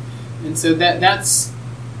pasture. And so that's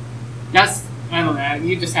I don't know,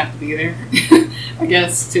 you just have to be there, I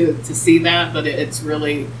guess, to see that. But it's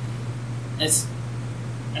really, as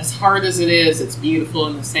hard as it is, it's beautiful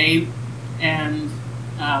in the same, and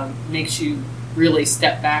makes you really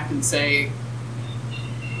step back and say,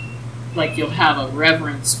 like, you'll have a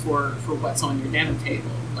reverence for what's on your dinner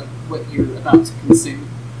table, like what you're about to consume.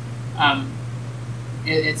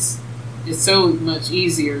 It's so much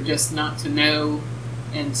easier just not to know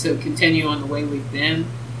and to continue on the way we've been,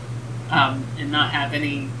 and not have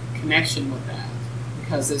any connection with that,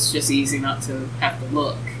 because it's just easy not to have to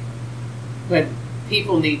look. But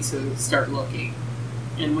people need to start looking,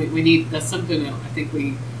 and we need, that's something that I think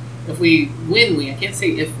when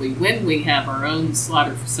we have our own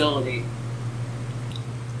slaughter facility.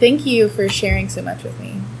 Thank you for sharing so much with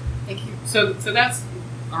me. Thank you. So that's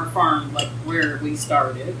our farm, like where we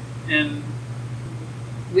started, and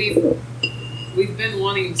we've been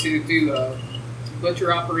wanting to do a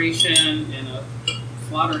butcher operation and a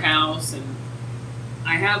slaughterhouse, and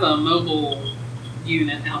I have a mobile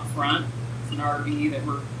unit out front. It's an RV that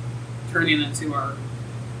we're turning into our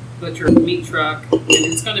butcher meat truck, and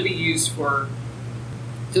it's going to be used for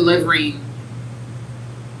delivering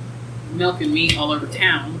milk and meat all over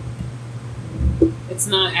town. It's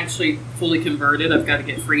not actually fully converted. I've got to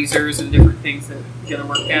get freezers and different things that are going to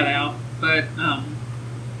work that out. But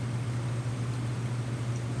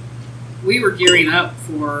we were gearing up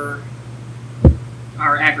for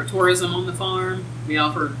our agritourism on the farm. We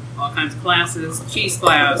offered all kinds of classes, cheese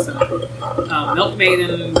class, and milk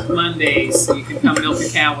maiden Mondays, so you can come milk a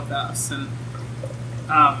cow with us, and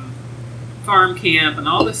farm camp, and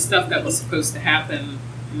all this stuff that was supposed to happen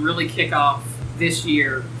and really kick off this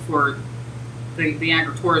year for the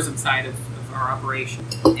agritourism side of our operation.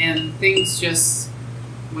 And things just,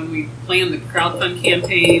 when we planned the crowdfund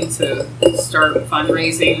campaign to start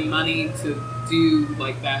fundraising money to do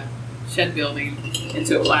like that shed building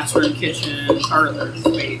into a classroom, kitchen, parlor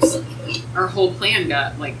space, our whole plan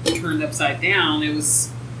got like turned upside down. It was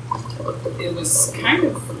kind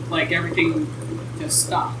of like everything just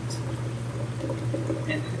stopped.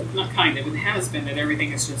 And not kind of, it has been that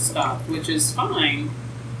everything has just stopped, which is fine.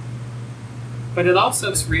 But it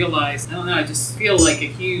also just realized, I don't know, I just feel like a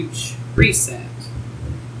huge reset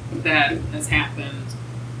that has happened.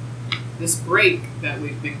 This break that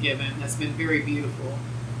we've been given has been very beautiful.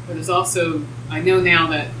 But it's also, I know now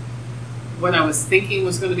that what I was thinking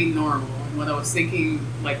was going to be normal, and what I was thinking,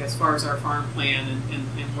 like as far as our farm plan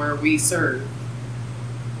and where we serve,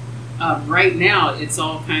 right now it's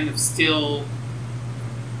all kind of still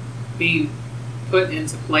being put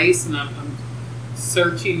into place, and I'm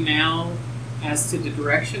searching now as to the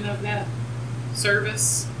direction of that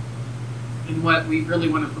service and what we really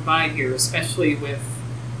want to provide here, especially with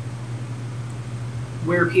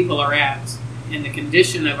where people are at and the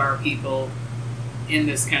condition of our people in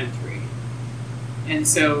this country. And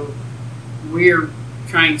so we're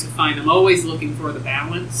trying to find, I'm always looking for the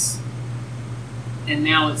balance, and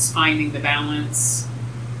now it's finding the balance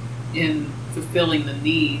in fulfilling the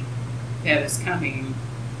need that is coming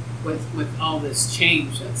with all this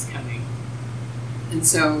change that's coming. And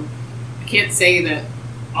so I can't say that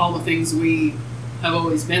all the things we have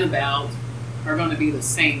always been about are going to be the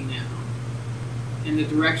same now. And the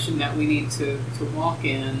direction that we need to walk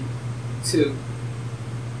in to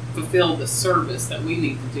fulfill the service that we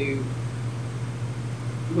need to do,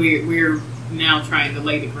 we're now trying to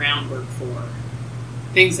lay the groundwork for.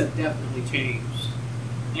 Things have definitely changed.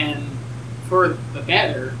 And for the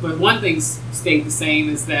better. But one thing stayed the same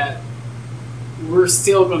is that we're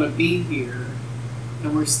still going to be here.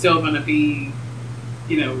 And we're still going to be,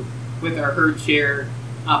 with our herd share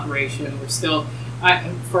operation. We're still,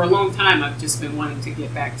 for a long time, I've just been wanting to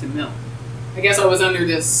get back to milk. I guess I was under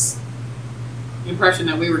this impression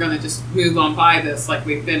that we were going to just move on by this, like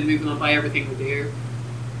we've been moving on by everything we do.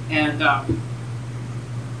 And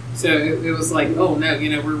so it was like, oh no,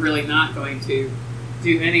 we're really not going to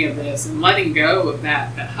do any of this, and letting go of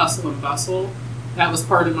that hustle and bustle, that was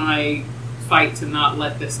part of my fight to not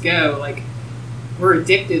let this go. Like, we're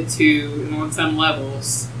addicted to, on some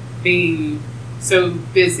levels, being so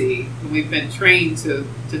busy, and we've been trained to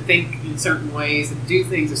think in certain ways and do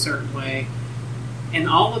things a certain way. And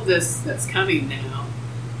all of this that's coming now,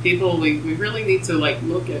 people, we really need to like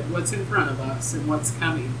look at what's in front of us and what's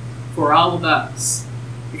coming for all of us,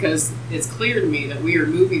 because it's clear to me that we are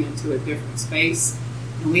moving into a different space,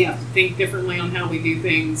 and we have to think differently on how we do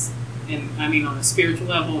things, and I mean on a spiritual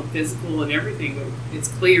level and physical and everything, but it's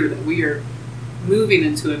clear that we are moving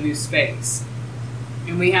into a new space,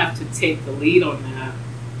 and we have to take the lead on that.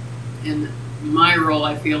 And my role,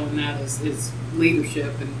 I feel, in that is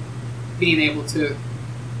leadership and being able to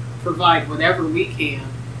provide whatever we can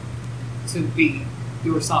to be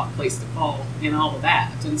your soft place to fall in all of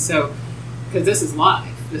that. And so, because this is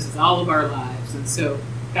life, this is all of our lives, and so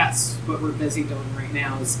that's what we're busy doing right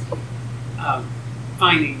now, is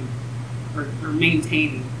finding or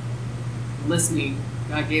maintaining, listening.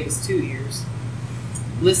 God gave us 2 years,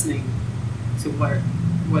 listening to what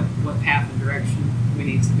path and direction we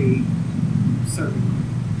need to be serving.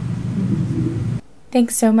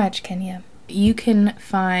 Thanks so much, Kenya. You can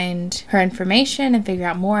find her information and figure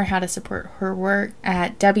out more how to support her work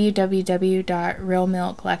at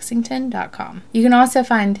www.realmilklexington.com. You can also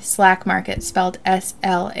find Slack Market, spelled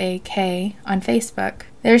SLAK, on Facebook.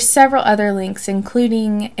 There's several other links,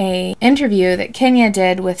 including an interview that Kenya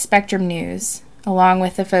did with Spectrum News, along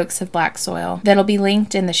with the folks of Black Soil, that'll be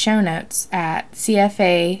linked in the show notes at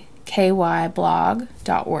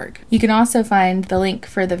cfakyblog.org. You can also find the link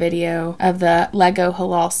for the video of the Lego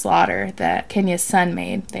halal slaughter that Kenya's son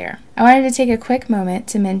made there. I wanted to take a quick moment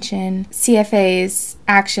to mention CFA's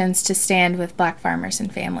actions to stand with Black farmers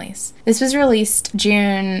and families. This was released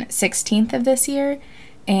June 16th of this year,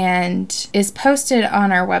 and is posted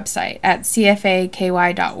on our website at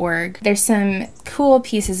cfaky.org. There's some cool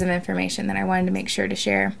pieces of information that I wanted to make sure to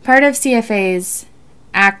share. Part of CFA's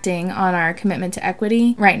acting on our commitment to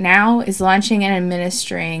equity right now is launching and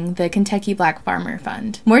administering the Kentucky Black Farmer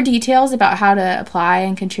Fund. More details about how to apply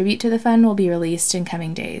and contribute to the fund will be released in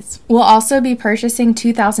coming days. We'll also be purchasing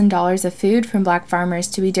 $2,000 of food from Black farmers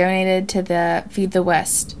to be donated to the Feed the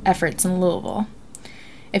West efforts in Louisville.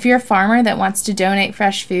 If you're a farmer that wants to donate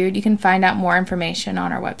fresh food, you can find out more information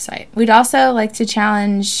on our website. We'd also like to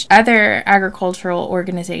challenge other agricultural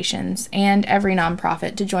organizations and every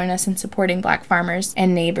nonprofit to join us in supporting Black farmers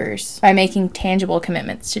and neighbors by making tangible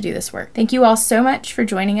commitments to do this work. Thank you all so much for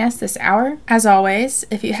joining us this hour. As always,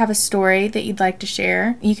 if you have a story that you'd like to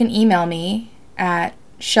share, you can email me at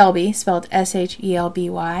Shelby, spelled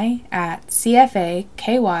SHELBY, at cfaky.org.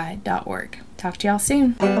 Talk to y'all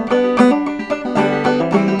soon.